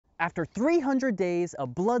After 300 days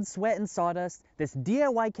of blood, sweat, and sawdust, this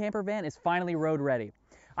DIY camper van is finally road ready.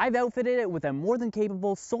 I've outfitted it with a more than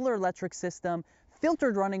capable solar electric system,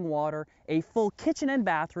 filtered running water, a full kitchen and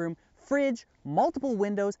bathroom, fridge, multiple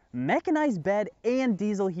windows, mechanized bed, and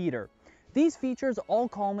diesel heater. These features all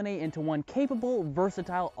culminate into one capable,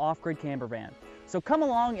 versatile off-grid camper van. So come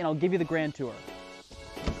along and I'll give you the grand tour.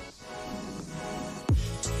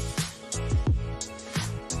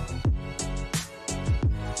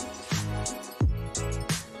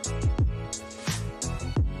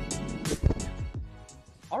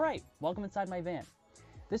 Alright, welcome inside my van.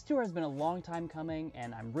 This tour has been a long time coming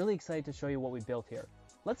and I'm really excited to show you what we built here.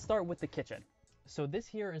 Let's start with the kitchen. So this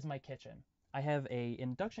here is my kitchen. I have an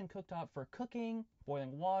induction cooktop for cooking,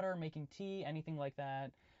 boiling water, making tea, anything like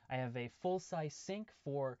that. I have a full-size sink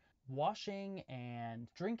for washing and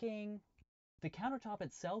drinking. The countertop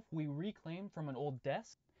itself we reclaimed from an old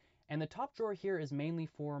desk. And the top drawer here is mainly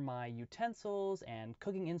for my utensils and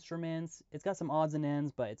cooking instruments. It's got some odds and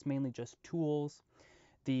ends, but it's mainly just tools.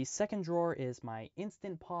 The second drawer is my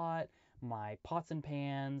Instant Pot, my pots and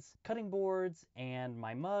pans, cutting boards, and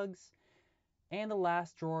my mugs. And the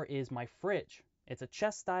last drawer is my fridge. It's a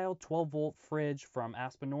chest-style 12-volt fridge from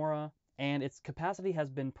Aspenora, and its capacity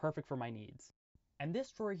has been perfect for my needs. And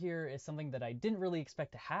this drawer here is something that I didn't really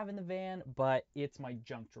expect to have in the van, but it's my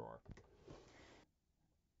junk drawer.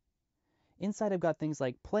 Inside I've got things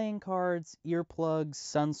like playing cards, earplugs,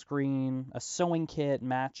 sunscreen, a sewing kit,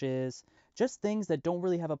 matches, just things that don't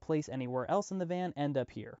really have a place anywhere else in the van end up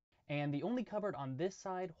here. And the only cupboard on this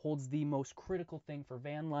side holds the most critical thing for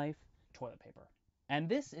van life, toilet paper. And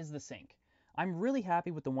this is the sink. I'm really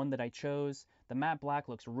happy with the one that I chose. The matte black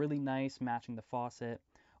looks really nice, matching the faucet.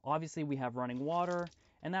 Obviously we have running water,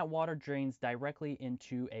 and that water drains directly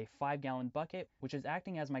into a 5-gallon bucket, which is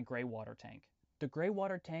acting as my gray water tank. The gray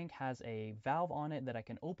water tank has a valve on it that I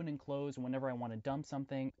can open and close whenever I want to dump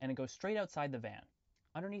something, and it goes straight outside the van.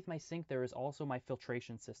 Underneath my sink there is also my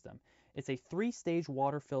filtration system. It's a 3-stage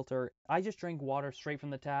water filter. I just drink water straight from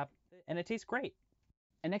the tap, and it tastes great.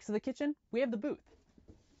 And next to the kitchen, we have the booth.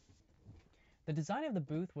 The design of the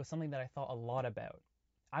booth was something that I thought a lot about.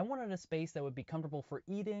 I wanted a space that would be comfortable for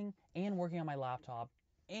eating and working on my laptop,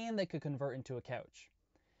 and that could convert into a couch.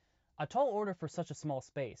 A tall order for such a small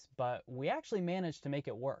space, but we actually managed to make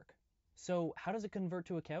it work. So how does it convert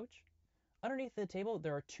to a couch? Underneath the table,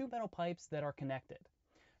 there are 2 metal pipes that are connected.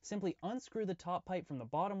 Simply unscrew the top pipe from the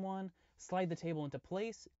bottom one, slide the table into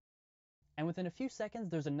place, and within a few seconds,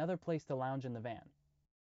 there's another place to lounge in the van.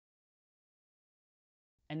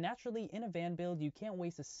 And naturally, in a van build, you can't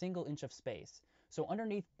waste a single inch of space. So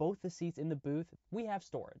underneath both the seats in the booth, we have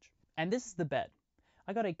storage. And this is the bed.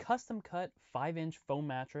 I got a custom cut 5-inch foam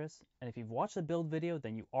mattress, and if you've watched the build video,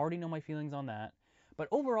 then you already know my feelings on that. But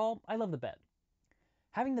overall, I love the bed.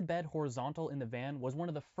 Having the bed horizontal in the van was one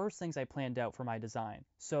of the first things I planned out for my design.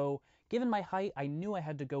 So, given my height, I knew I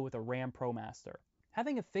had to go with a Ram ProMaster.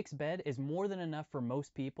 Having a fixed bed is more than enough for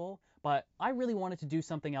most people, but I really wanted to do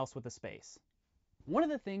something else with the space. One of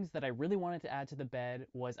the things that I really wanted to add to the bed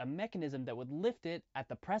was a mechanism that would lift it at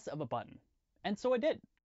the press of a button. And so I did.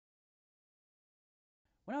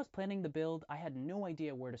 When I was planning the build, I had no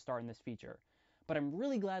idea where to start in this feature. But I'm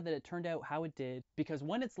really glad that it turned out how it did, because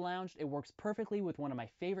when it's lounged, it works perfectly with one of my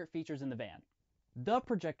favorite features in the van, the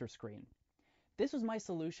projector screen. This was my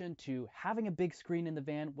solution to having a big screen in the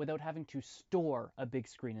van without having to store a big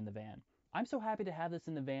screen in the van. I'm so happy to have this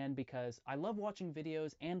in the van because I love watching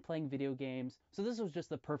videos and playing video games, so this was just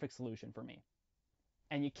the perfect solution for me.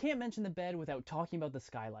 And you can't mention the bed without talking about the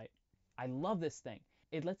Skylight. I love this thing.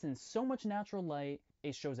 It lets in so much natural light,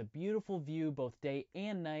 it shows a beautiful view both day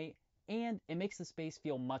and night, and it makes the space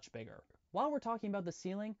feel much bigger. While we're talking about the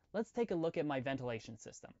ceiling, let's take a look at my ventilation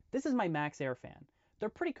system. This is my Max Air fan. They're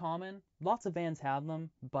pretty common, lots of vans have them,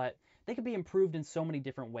 but they could be improved in so many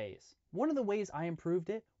different ways. One of the ways I improved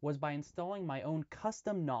it was by installing my own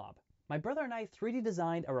custom knob. My brother and I 3D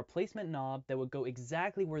designed a replacement knob that would go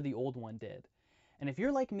exactly where the old one did. And if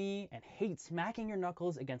you're like me and hate smacking your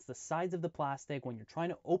knuckles against the sides of the plastic when you're trying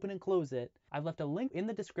to open and close it, I've left a link in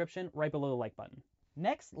the description right below the like button.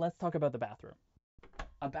 Next, let's talk about the bathroom.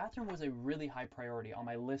 A bathroom was a really high priority on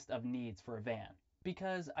my list of needs for a van,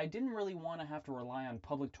 because I didn't really want to have to rely on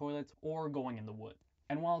public toilets or going in the woods.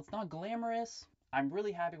 And while it's not glamorous, I'm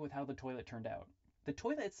really happy with how the toilet turned out. The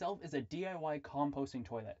toilet itself is a DIY composting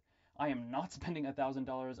toilet. I am not spending $1,000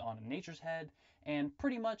 on a Nature's Head, and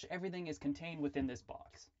pretty much everything is contained within this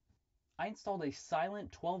box. I installed a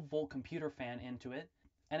silent 12-volt computer fan into it,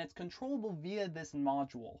 and it's controllable via this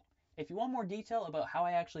module. If you want more detail about how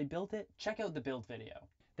I actually built it, check out the build video.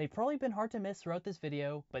 They've probably been hard to miss throughout this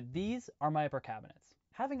video, but these are my upper cabinets.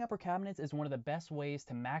 Having upper cabinets is one of the best ways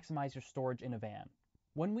to maximize your storage in a van.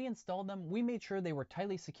 When we installed them, we made sure they were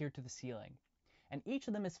tightly secured to the ceiling, and each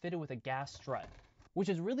of them is fitted with a gas strut, which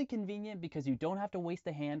is really convenient because you don't have to waste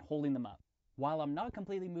a hand holding them up. While I'm not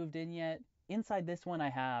completely moved in yet, inside this one I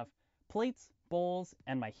have plates, bowls,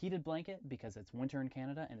 and my heated blanket because it's winter in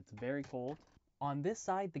Canada and it's very cold. On this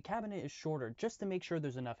side, the cabinet is shorter just to make sure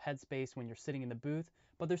there's enough headspace when you're sitting in the booth,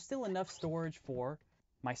 but there's still enough storage for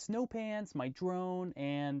my snow pants, my drone,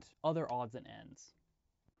 and other odds and ends.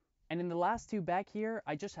 And in the last two back here,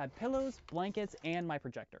 I just have pillows, blankets, and my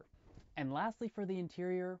projector. And lastly, for the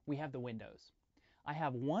interior, we have the windows. I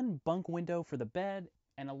have one bunk window for the bed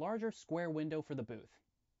and a larger square window for the booth.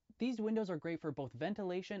 These windows are great for both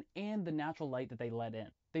ventilation and the natural light that they let in.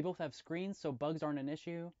 They both have screens so bugs aren't an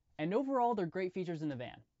issue, and overall they're great features in the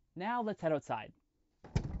van. Now let's head outside.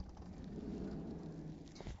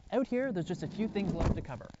 Out here, there's just a few things left to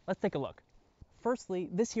cover. Let's take a look. Firstly,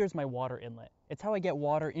 this here is my water inlet. It's how I get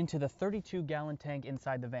water into the 32-gallon tank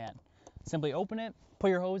inside the van. Simply open it, put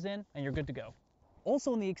your hose in, and you're good to go.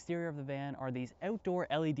 Also in the exterior of the van are these outdoor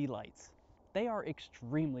LED lights. They are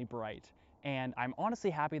extremely bright, and I'm honestly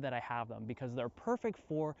happy that I have them because they're perfect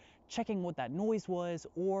for checking what that noise was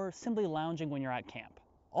or simply lounging when you're at camp.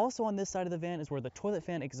 Also on this side of the van is where the toilet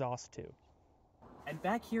fan exhausts to. And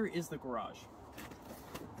back here is the garage.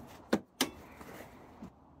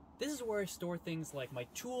 This is where I store things like my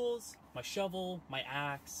tools, my shovel, my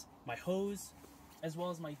axe, my hose, as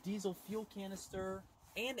well as my diesel fuel canister,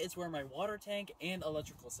 and it's where my water tank and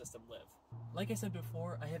electrical system live. Like I said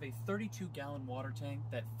before, I have a 32-gallon water tank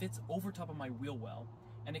that fits over top of my wheel well,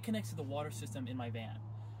 and it connects to the water system in my van.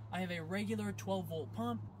 I have a regular 12-volt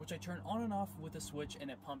pump, which I turn on and off with a switch,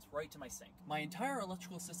 and it pumps right to my sink. My entire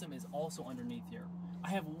electrical system is also underneath here. I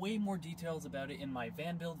have way more details about it in my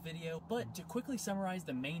van build video, but to quickly summarize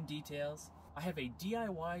the main details, I have a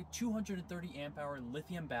DIY 230 amp hour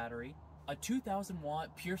lithium battery, a 2000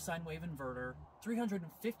 watt pure sine wave inverter,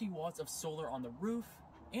 350 watts of solar on the roof,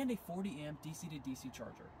 and a 40 amp DC to DC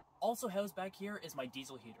charger. Also housed back here is my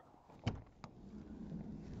diesel heater.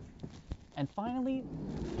 And finally,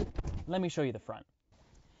 let me show you the front.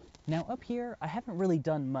 Now up here, I haven't really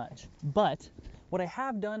done much, but what I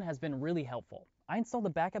have done has been really helpful. I installed a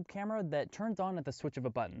backup camera that turns on at the switch of a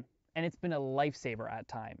button, and it's been a lifesaver at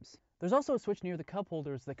times. There's also a switch near the cup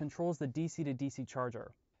holders that controls the DC to DC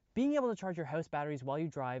charger. Being able to charge your house batteries while you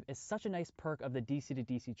drive is such a nice perk of the DC to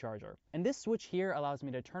DC charger. And this switch here allows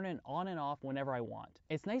me to turn it on and off whenever I want.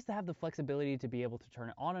 It's nice to have the flexibility to be able to turn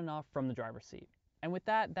it on and off from the driver's seat. And with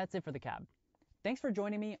that, that's it for the cab. Thanks for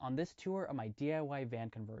joining me on this tour of my DIY van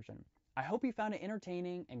conversion. I hope you found it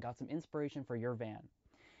entertaining and got some inspiration for your van.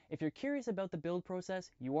 If you're curious about the build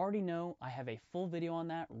process, you already know I have a full video on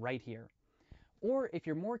that right here. Or if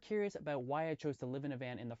you're more curious about why I chose to live in a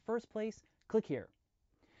van in the first place, click here.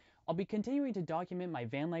 I'll be continuing to document my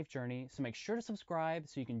van life journey, so make sure to subscribe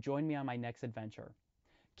so you can join me on my next adventure.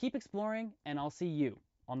 Keep exploring, and I'll see you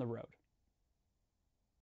on the road.